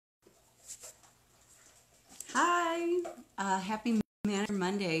Hi! Happy Manner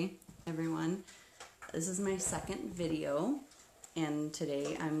Monday, everyone. This is my second video, and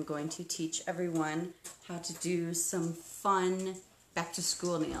today I'm going to teach everyone how to do some fun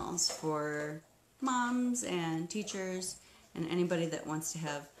back-to-school nails for moms and teachers and anybody that wants to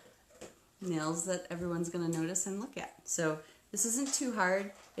have nails that everyone's going to notice and look at. So this isn't too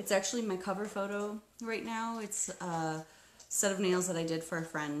hard. It's actually my cover photo right now. It's a set of nails that I did for a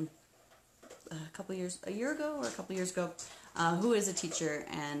friend a year ago, who is a teacher,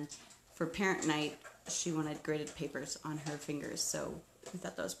 and for parent night she wanted graded papers on her fingers, so I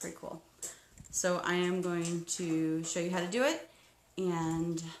thought that was pretty cool. So I am going to show you how to do it,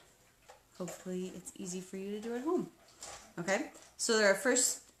 and hopefully it's easy for you to do at home. Okay, so there are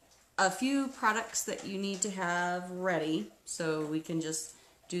first a few products that you need to have ready so we can just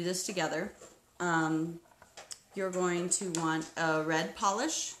do this together. You're going to want a red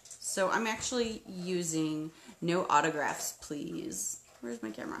polish. So I'm actually using No Autographs, Please. Where's my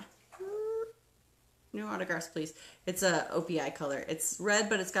camera? No Autographs, Please. It's a OPI color. It's red,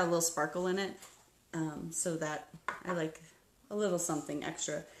 but it's got a little sparkle in it, so that I like a little something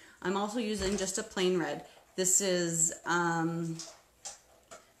extra. I'm also using just a plain red. This is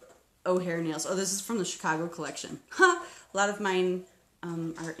O'Hare nails. Oh, this is from the Chicago collection. A lot of mine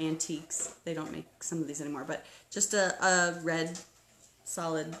are antiques. They don't make some of these anymore, but just a red,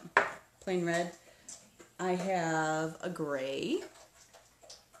 solid, plain red. I have a gray.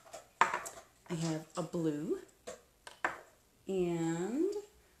 I have a blue. And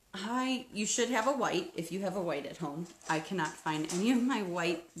you should have a white if you have a white at home. I cannot find any of my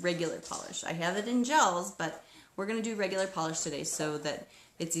white regular polish. I have it in gels, but we're going to do regular polish today so that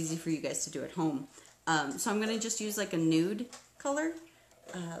it's easy for you guys to do at home. So I'm going to just use like a nude color.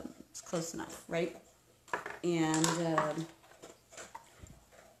 It's close enough, right?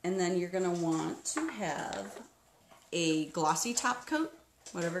 And then you're going to want to have a glossy top coat,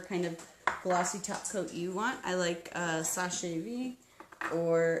 whatever kind of glossy top coat you want. I like Sachet V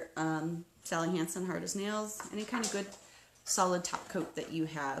or Sally Hansen Hard as Nails, any kind of good solid top coat that you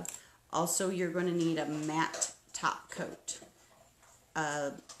have. Also, you're going to need a matte top coat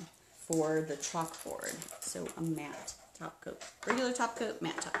for the chalkboard. So a matte top coat, regular top coat,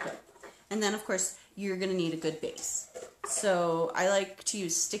 matte top coat. And then, of course, you're going to need a good base. So I like to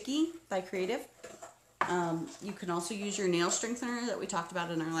use Sticky by Creative. You can also use your nail strengthener that we talked about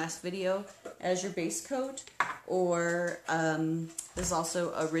in our last video as your base coat. Or there's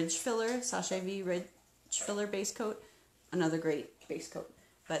also a Ridge Filler, Sachet V Ridge Filler base coat. Another great base coat.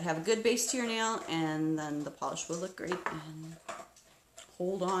 But have a good base to your nail, and then the polish will look great and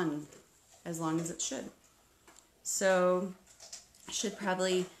hold on as long as it should. So I should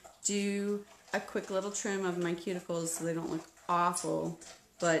probably do a quick little trim of my cuticles so they don't look awful,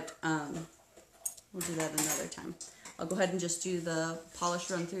 but we'll do that another time. I'll go ahead and just do the polish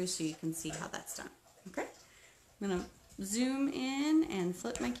run through so you can see how that's done. Okay? I'm going to zoom in and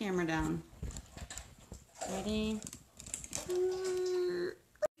flip my camera down. Ready?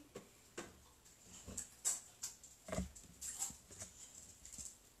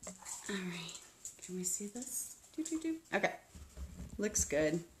 Alright, can we see this? Okay. Looks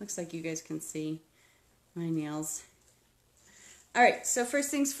good. Looks like you guys can see my nails. Alright, so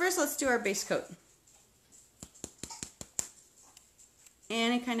first things first, let's do our base coat.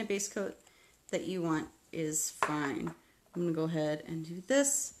 Any kind of base coat that you want is fine. I'm going to go ahead and do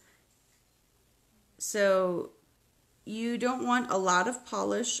this. So you don't want a lot of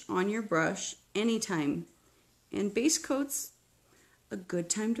polish on your brush anytime. And base coat's a good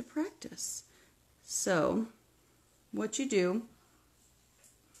time to practice. So what you do,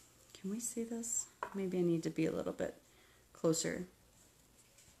 can we see this? Maybe I need to be a little bit closer.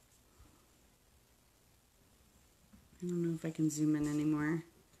 I don't know if I can zoom in anymore.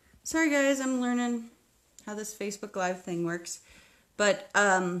 Sorry guys, I'm learning how this Facebook Live thing works. But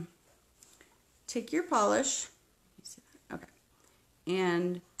take your polish, okay,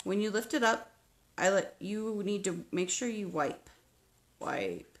 and when you lift it up, you need to make sure you wipe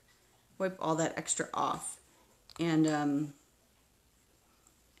all that extra off, and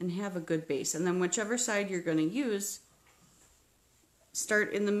have a good base. And then whichever side you're going to use,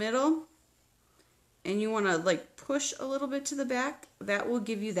 start in the middle, and you want to like push a little bit to the back. That will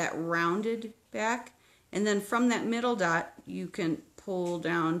give you that rounded back. And then from that middle dot, you can pull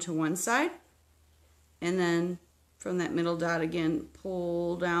down to one side, and then from that middle dot again,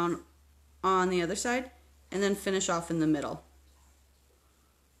 pull down on the other side, and then finish off in the middle.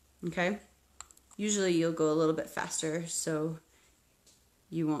 Okay? Usually you'll go a little bit faster, so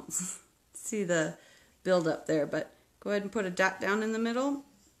you won't see the build up there, but go ahead and put a dot down in the middle,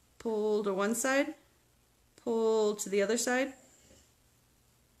 pull to one side, pull to the other side,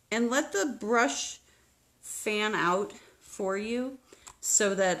 and let the brush fan out for you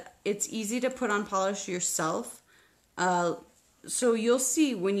so that it's easy to put on polish yourself. So you'll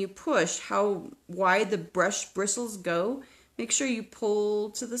see when you push how wide the brush bristles go. Make sure you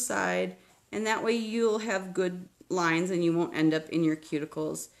pull to the side, and that way you'll have good lines and you won't end up in your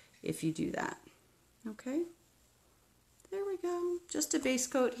cuticles if you do that. Okay, there we go. Just a base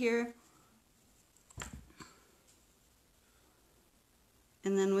coat here.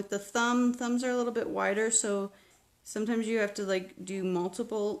 And then with the thumbs are a little bit wider, so sometimes you have to like do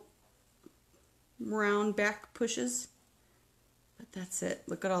multiple round back pushes. But that's it.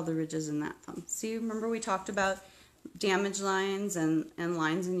 Look at all the ridges in that thumb. See, remember we talked about damage lines and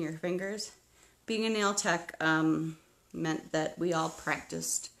lines in your fingers? Being a nail tech meant that we all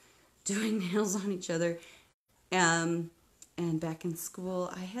practiced doing nails on each other. And back in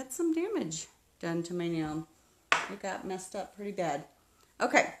school, I had some damage done to my nail. It got messed up pretty bad.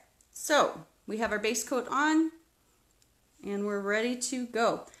 Okay, so we have our base coat on and we're ready to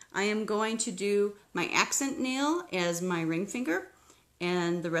go. I am going to do my accent nail as my ring finger,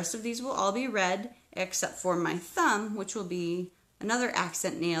 and the rest of these will all be red except for my thumb, which will be another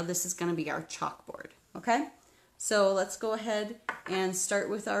accent nail. This is going to be our chalkboard. Okay, so let's go ahead and start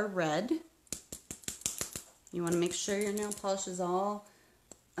with our red. You want to make sure your nail polish is all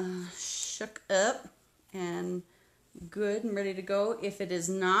shook up and good and ready to go. If it is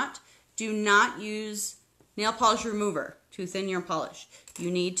not, do not use nail polish remover to thin your polish. You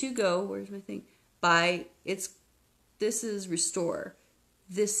need to go, where's my thing? This is Restore.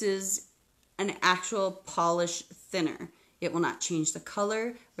 This is an actual polish thinner. It will not change the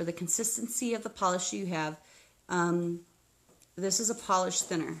color or the consistency of the polish you have. This is a polish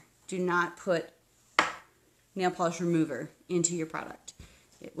thinner. Do not put nail polish remover into your product.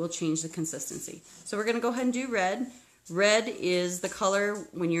 It will change the consistency. So we're going to go ahead and do red. Red is the color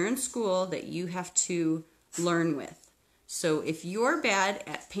when you're in school that you have to learn with. So if you're bad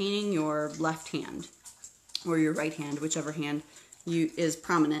at painting your left hand or your right hand, whichever hand is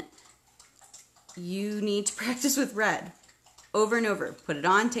prominent, you need to practice with red over and over. Put it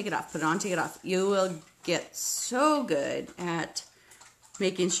on, take it off, put it on, take it off. You will get so good at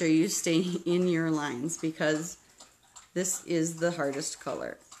making sure you stay in your lines because this is the hardest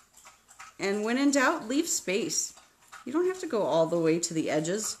color. And when in doubt, leave space. You don't have to go all the way to the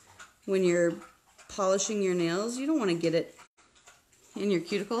edges when you're polishing your nails. You don't want to get it in your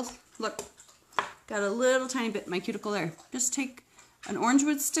cuticles. Look, got a little tiny bit in my cuticle there. Just take an orange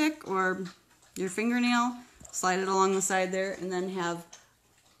wood stick or your fingernail, slide it along the side there, and then have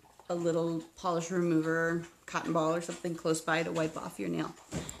a little polish remover, cotton ball or something close by to wipe off your nail.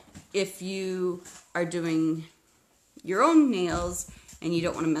 If you are doing your own nails and you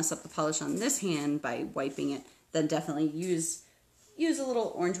don't want to mess up the polish on this hand by wiping it, then definitely use a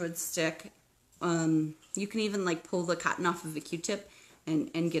little orange wood stick. You can even like pull the cotton off of a Q-tip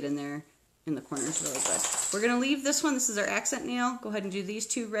and get in there in the corners really good. We're going to leave this one. This is our accent nail. Go ahead and do these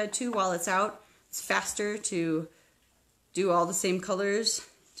two red too while it's out. It's faster to do all the same colors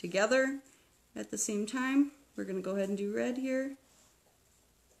together at the same time. We're going to go ahead and do red here.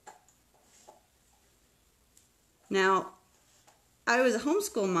 Now, I was a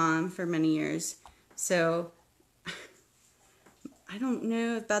homeschool mom for many years, so I don't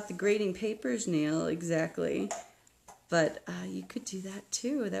know about the grading papers nail exactly, but you could do that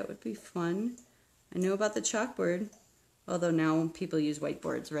too. That would be fun. I know about the chalkboard, although now people use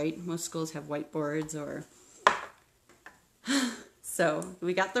whiteboards, right? Most schools have whiteboards or... So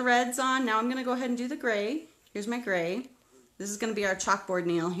we got the reds on. Now I'm going to go ahead and do the gray. Here's my gray. This is going to be our chalkboard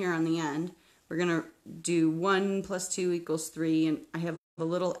nail here on the end. We're going to do 1 + 2 = 3, and I have a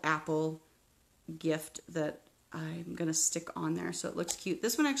little apple gift that I'm going to stick on there so it looks cute.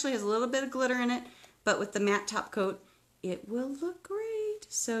 This one actually has a little bit of glitter in it, but with the matte top coat, it will look great.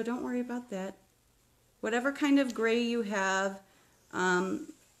 So don't worry about that. Whatever kind of gray you have,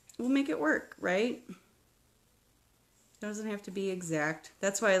 we'll make it work, right? It doesn't have to be exact.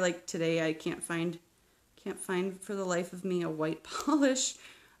 That's why, like today, I can't find for the life of me a white polish,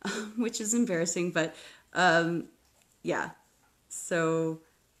 which is embarrassing, but yeah. So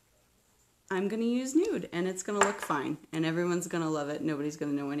I'm going to use nude, and it's going to look fine, and everyone's going to love it. Nobody's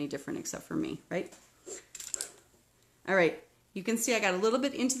going to know any different except for me, right? All right, you can see I got a little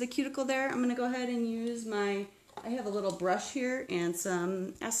bit into the cuticle there. I'm going to go ahead and use I have a little brush here and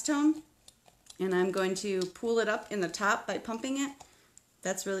some acetone, and I'm going to pull it up in the top by pumping it.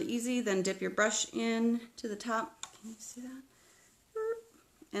 That's really easy. Then dip your brush in to the top. Can you see that?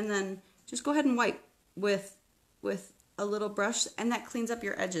 And then just go ahead and wipe with a little brush, and that cleans up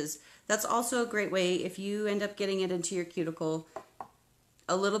your edges. That's also a great way if you end up getting it into your cuticle.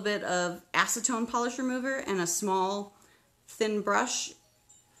 A little bit of acetone polish remover and a small thin brush,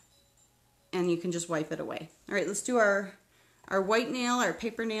 and you can just wipe it away. All right, let's do our white nail, our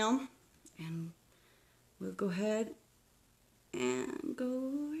paper nail, and we'll go ahead and go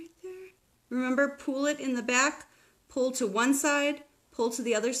right there. Remember, pull it in the back, pull to one side, pull to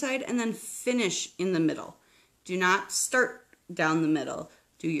the other side, and then finish in the middle. Do not start down the middle.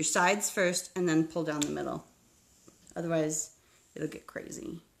 Do your sides first and then pull down the middle. Otherwise, it'll get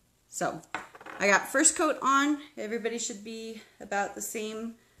crazy. So, I got first coat on. Everybody should be about the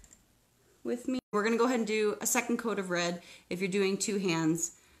same with me. We're going to go ahead and do a second coat of red. If you're doing two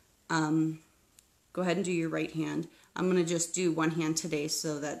hands, go ahead and do your right hand. I'm going to just do one hand today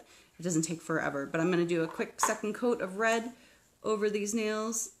so that it doesn't take forever. But I'm going to do a quick second coat of red over these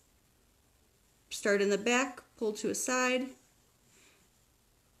nails. Start in the back, pull to a side.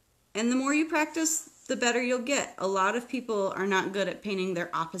 And the more you practice, the better you'll get. A lot of people are not good at painting their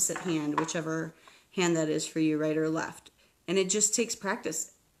opposite hand, whichever hand that is for you, right or left. And it just takes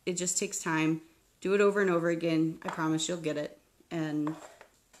practice. It just takes time. Do it over and over again. I promise you'll get it. And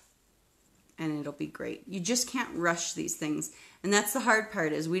it'll be great. You just can't rush these things. And that's the hard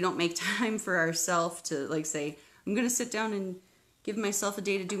part, is we don't make time for ourselves to like say, I'm going to sit down and give myself a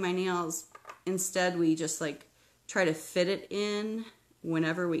day to do my nails. Instead, we just like try to fit it in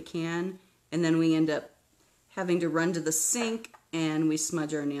whenever we can. And then we end up having to run to the sink and we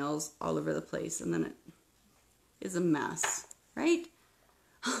smudge our nails all over the place. And then it is a mess, right?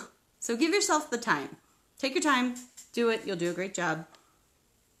 So give yourself the time. Take your time. Do it. You'll do a great job.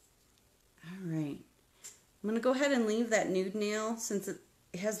 All right. I'm going to go ahead and leave that nude nail. Since it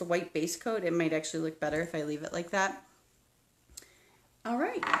has the white base coat, it might actually look better if I leave it like that. All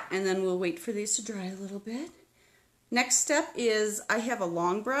right. And then we'll wait for these to dry a little bit. Next step is I have a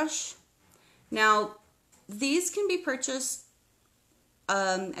long brush. Now, these can be purchased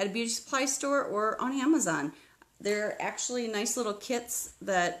at a beauty supply store or on Amazon. They're actually nice little kits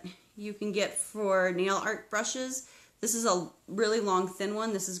that you can get for nail art brushes. This is a really long, thin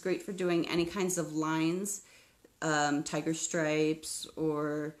one. This is great for doing any kinds of lines, tiger stripes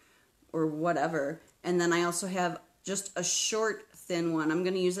or whatever. And then I also have just a short, thin one. I'm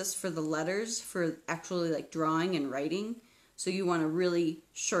going to use this for the letters, for actually like drawing and writing. So you want a really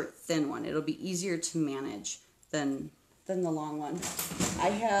short, thin one. It'll be easier to manage than the long one. I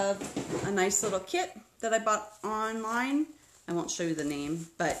have a nice little kit that I bought online. I won't show you the name,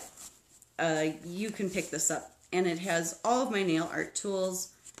 but you can pick this up. And it has all of my nail art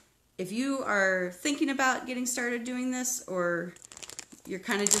tools. If you are thinking about getting started doing this, or you're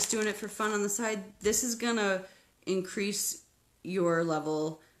kind of just doing it for fun on the side, this is gonna increase your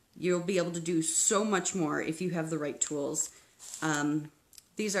level. You'll be able to do so much more if you have the right tools.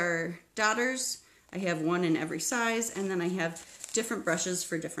 These are dotters. I have one in every size, and then I have different brushes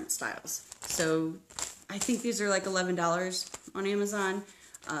for different styles. So I think these are like $11 on Amazon.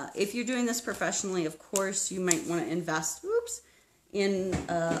 If you're doing this professionally, of course, you might want to invest in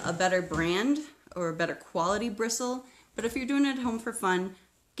a better brand or a better quality bristle. But if you're doing it at home for fun,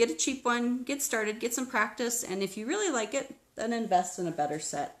 get a cheap one, get started, get some practice, and if you really like it, then invest in a better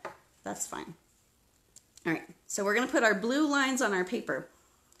set. That's fine. All right, so we're going to put our blue lines on our paper.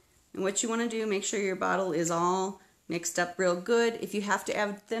 And what you want to do, make sure your bottle is all mixed up real good. If you have to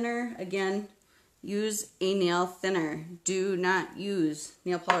add thinner, again, use a nail thinner. Do not use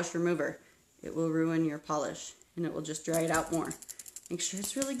nail polish remover. It will ruin your polish and it will just dry it out more. Make sure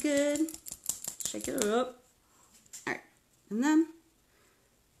it's really good. Shake it up. All right, and then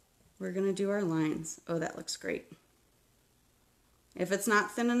we're going to do our lines. Oh, that looks great. If it's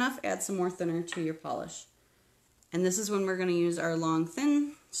not thin enough, add some more thinner to your polish. And this is when we're going to use our long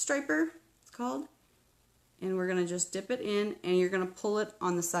thin striper, it's called. And we're going to just dip it in, and you're going to pull it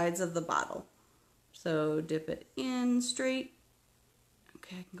on the sides of the bottle. So dip it in straight.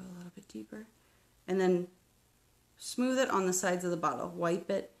 Okay, I can go a little bit deeper. And then smooth it on the sides of the bottle. Wipe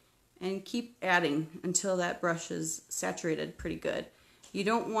it and keep adding until that brush is saturated pretty good. You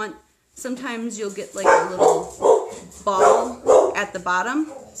don't want, sometimes you'll get like a little ball at the bottom.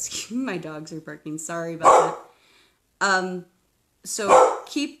 Excuse me, my dogs are barking. Sorry about that. So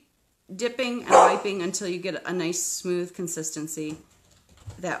keep dipping and wiping until you get a nice smooth consistency.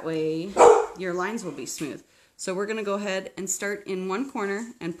 That way your lines will be smooth. So we're going to go ahead and start in one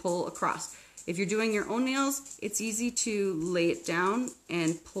corner and pull across. If you're doing your own nails, it's easy to lay it down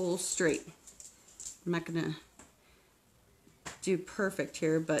and pull straight. I'm not going to do perfect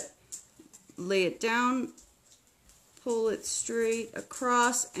here, but lay it down, pull it straight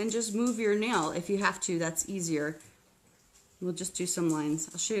across, and just move your nail. If you have to, that's easier. We'll just do some lines.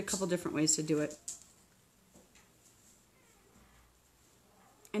 I'll show you a couple different ways to do it.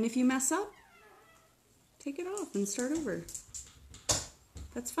 And if you mess up, take it off and start over.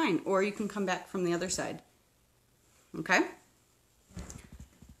 That's fine. Or you can come back from the other side. Okay?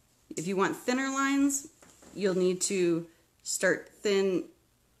 If you want thinner lines, you'll need to start thin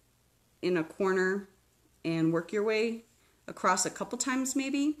in a corner and work your way across a couple times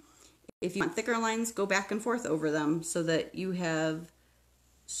maybe. If you want thicker lines, go back and forth over them so that you have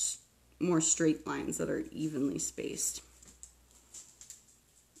more straight lines that are evenly spaced.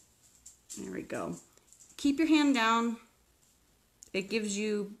 There we go. Keep your hand down. It gives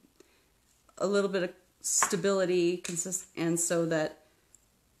you a little bit of stability, and so that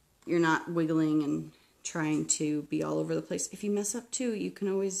you're not wiggling and trying to be all over the place. If you mess up too, you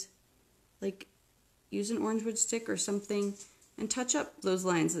can always like use an orange wood stick or something and touch up those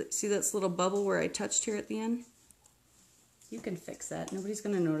lines. See that little bubble where I touched here at the end? You can fix that. Nobody's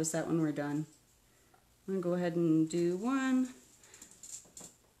going to notice that when we're done. I'm going to go ahead and do one.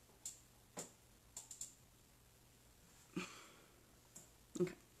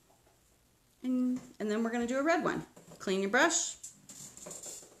 Okay. And then we're going to do a red one. Clean your brush.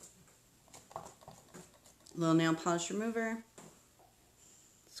 Little nail polish remover.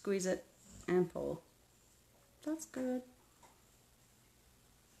 Squeeze it and pull. That's good.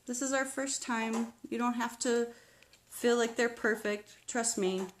 This is our first time. You don't have to feel like they're perfect. Trust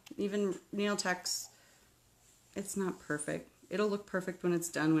me, even nail techs, it's not perfect. It'll look perfect when it's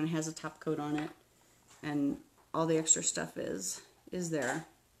done, when it has a top coat on it and all the extra stuff is there.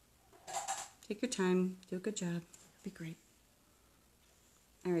 Take your time, do a good job, it'll be great.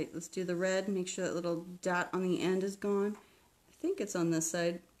 All right, let's do the red. Make sure that little dot on the end is gone. I think it's on this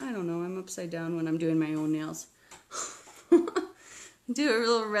side. I don't know, I'm upside down when I'm doing my own nails. Do a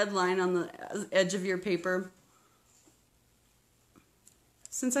little red line on the edge of your paper.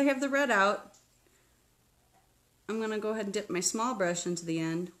 Since I have the red out, I'm going to go ahead and dip my small brush into the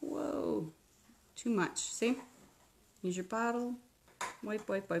end. Whoa, too much. See? Use your bottle. Wipe,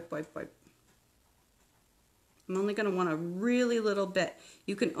 wipe, wipe, wipe, wipe. I'm only going to want a really little bit.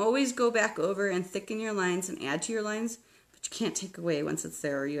 You can always go back over and thicken your lines and add to your lines, but you can't take away once it's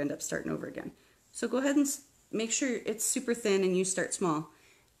there or you end up starting over again. So go ahead and make sure it's super thin and you start small.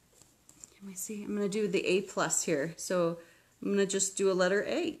 Can we see? I'm going to do the A plus here. So I'm going to just do a letter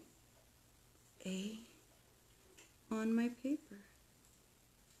A. A on my paper.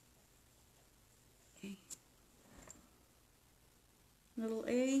 A. Little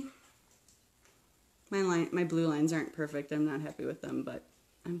A. My blue lines aren't perfect. I'm not happy with them, but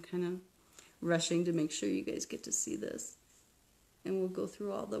I'm kind of rushing to make sure you guys get to see this. And we'll go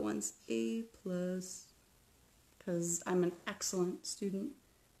through all the ones. A plus. Because I'm an excellent student.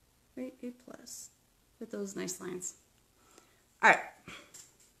 Right? A plus. With those nice lines. Alright.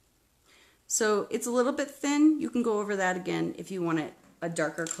 So it's a little bit thin. You can go over that again if you want it a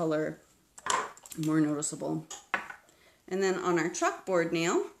darker color, more noticeable. And then on our chalkboard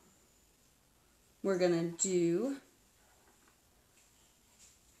nail, we're going to do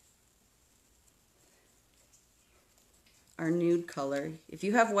our nude color. If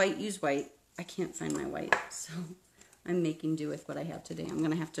you have white, use white. I can't find my white, so I'm making do with what I have today. I'm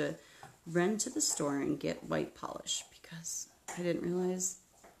going to have to run to the store and get white polish because I didn't realize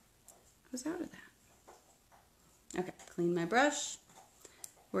I was out of that. Okay, clean my brush.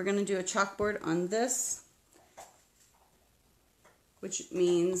 We're going to do a chalkboard on this, which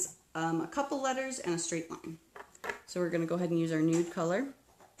means a couple letters and a straight line. So we're going to go ahead and use our nude color.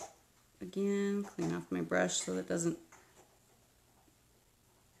 Again, clean off my brush so that it doesn't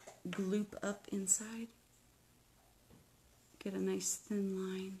gloop up inside. Get a nice thin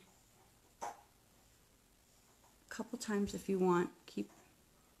line. A couple times if you want. Keep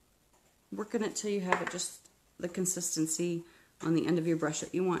working it till you have it just the consistency on the end of your brush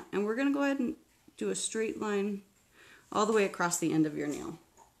that you want. And we're going to go ahead and do a straight line all the way across the end of your nail.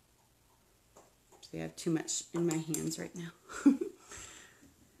 See, I have too much in my hands right now.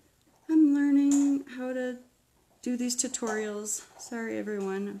 I'm learning how to do these tutorials. Sorry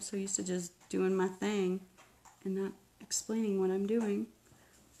everyone, I'm so used to just doing my thing and not explaining what I'm doing.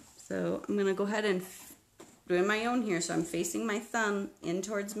 So I'm going to go ahead and doing my own here. So I'm facing my thumb in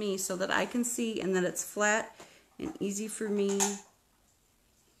towards me so that I can see and that it's flat and easy for me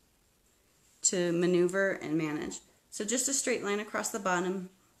to maneuver and manage. So just a straight line across the bottom.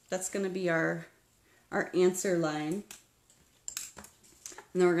 That's going to be our answer line.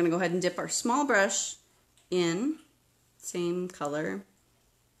 And then we're going to go ahead and dip our small brush in, same color,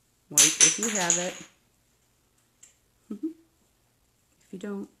 white if you have it. If you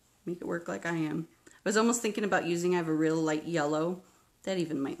don't, make it work like I am. was almost thinking about using, I have a real light yellow. That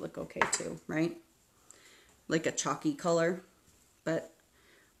even might look okay too, right? Like a chalky color. But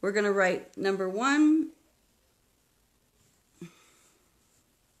we're going to write number 1.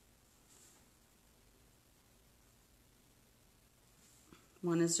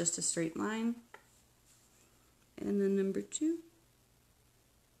 One is just a straight line. And then number 2.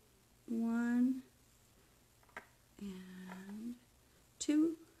 1 and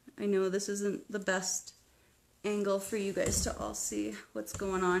 2. I know this isn't the best angle for you guys to all see what's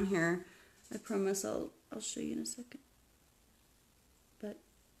going on here. I promise I'll show you in a second. But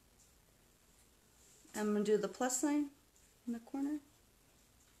I'm going to do the plus sign in the corner.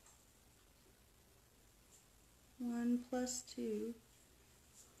 1 plus 2.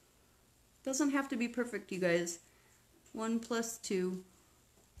 Doesn't have to be perfect, you guys. 1 plus 2.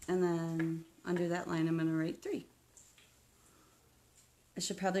 And then under that line I'm going to write 3. I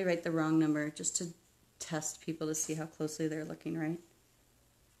should probably write the wrong number just to test people to see how closely they're looking, right?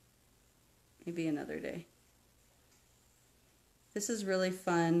 Maybe another day. This is really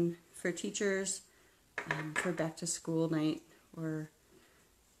fun for teachers, for back to school night, or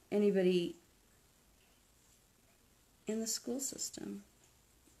anybody in the school system.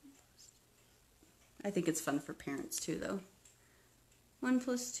 I think it's fun for parents too, though. 1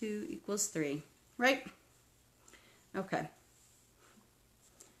 plus 2 equals 3, right? Okay.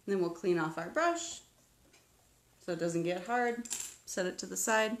 And then we'll clean off our brush so it doesn't get hard. Set it to the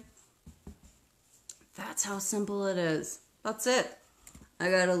side. That's how simple it is. That's it. I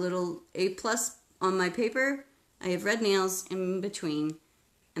got a little A+ on my paper. I have red nails in between,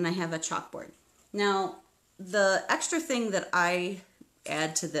 and I have a chalkboard. Now, the extra thing that I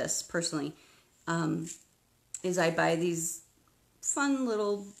add to this personally is I buy these fun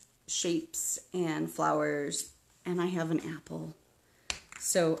little shapes and flowers, and I have an apple.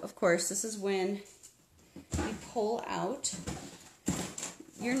 So, of course, this is when you pull out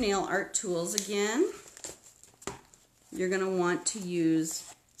your nail art tools again. You're going to want to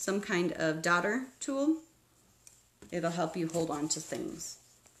use some kind of dotter tool. It'll help you hold on to things.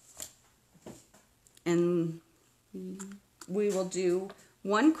 And we will do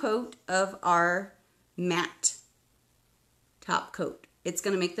 1 coat of our matte top coat. It's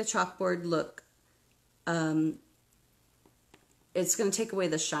going to make the chalkboard look, it's going to take away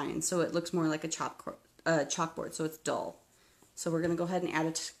the shine, so it looks more like a chalkboard, so it's dull. So we're going to go ahead and add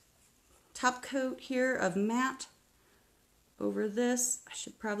a top coat here of matte over this. I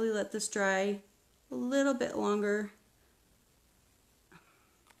should probably let this dry a little bit longer,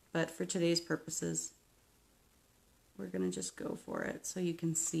 but for today's purposes, we're going to just go for it so you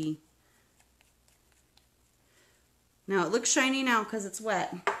can see. Now it looks shiny now because it's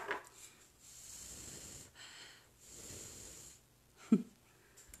wet.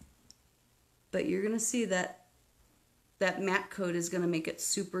 But you're going to see that that matte coat is going to make it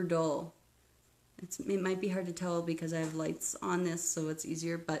super dull. It might be hard to tell because I have lights on this, so it's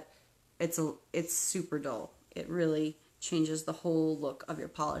easier, but it's super dull. It really changes the whole look of your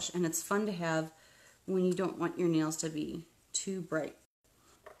polish, and it's fun to have when you don't want your nails to be too bright.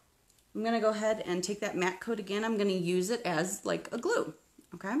 I'm going to go ahead and take that matte coat again. I'm going to use it as like a glue,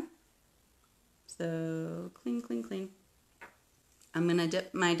 okay? So clean, clean, clean. I'm going to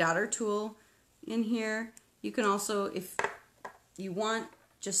dip my dotter tool in here. You can also, if you want,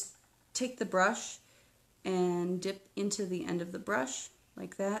 just take the brush and dip into the end of the brush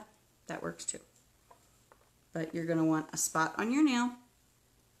like that. That works too. But you're going to want a spot on your nail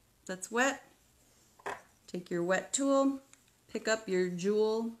that's wet. Take your wet tool, pick up your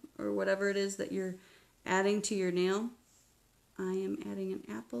jewel or whatever it is that you're adding to your nail. I am adding an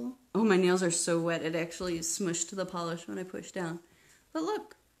apple. Oh, my nails are so wet it actually smushed the polish when I push down. But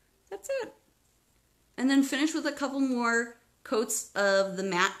look, that's it. And then finish with a couple more coats of the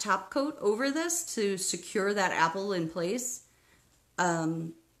matte top coat over this to secure that apple in place.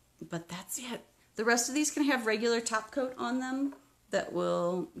 But that's it. The rest of these can have regular top coat on them that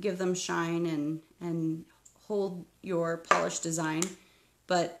will give them shine and hold your polished design.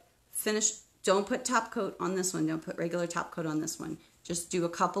 But finish, don't put top coat on this one. Don't put regular top coat on this one. Just do a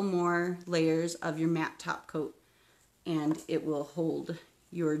couple more layers of your matte top coat and it will hold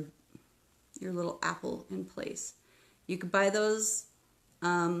your little apple in place. You could buy those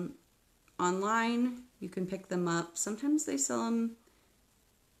online. You can pick them up. Sometimes they sell them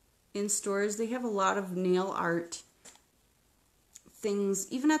in stores. They have a lot of nail art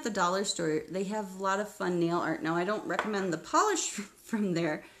things. Even at the dollar store, they have a lot of fun nail art. Now, I don't recommend the polish from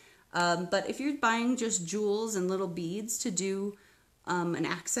there, but if you're buying just jewels and little beads to do an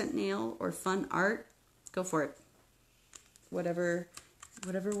accent nail or fun art, go for it. Whatever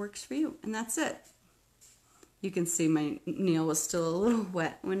works for you. And that's it. You can see my nail was still a little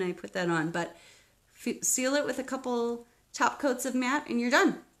wet when I put that on, but seal it with a couple top coats of matte and you're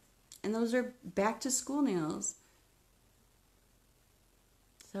done. And those are back to school nails.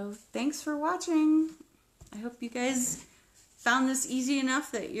 So thanks for watching. I hope you guys found this easy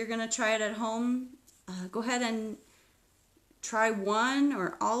enough that you're going to try it at home. Go ahead and try one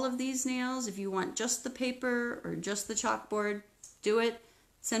or all of these nails. If you want just the paper or just the chalkboard, do it.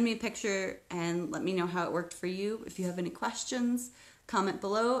 Send me a picture and let me know how it worked for you. If you have any questions, comment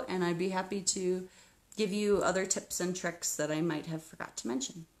below and I'd be happy to give you other tips and tricks that I might have forgot to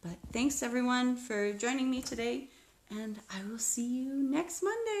mention. But thanks everyone for joining me today, and I will see you next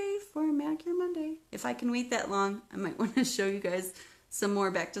Monday for Manicure Monday. If I can wait that long, I might want to show you guys some more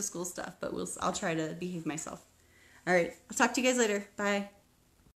back to school stuff, but I'll try to behave myself. All right, I'll talk to you guys later. Bye.